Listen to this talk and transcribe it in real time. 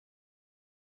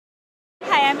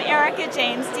am Erika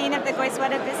James, Dean of the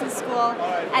Goizueta Business School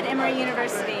at Emory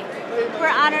University. We're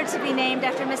honored to be named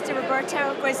after Mr.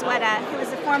 Roberto Goizueta, who was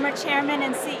the former chairman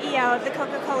and CEO of the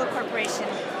Coca-Cola Corporation.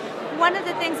 One of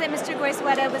the things that Mr.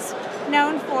 Goizueta was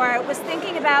known for was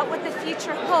thinking about what the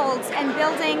future holds and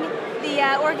building the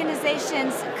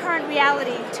organization's current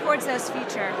reality towards those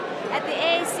future. At the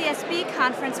AACSB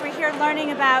conference, we're here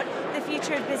learning about the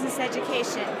future of business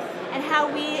education and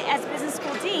how we as business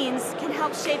school deans can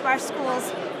help shape our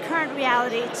school's current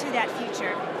reality to that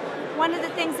future. One of the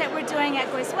things that we're doing at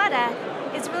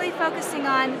Goizueta is really focusing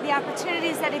on the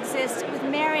opportunities that exist with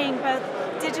marrying both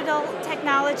digital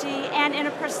technology and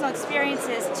interpersonal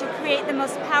experiences to create the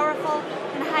most powerful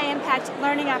and high-impact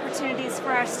learning opportunities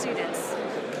for our students.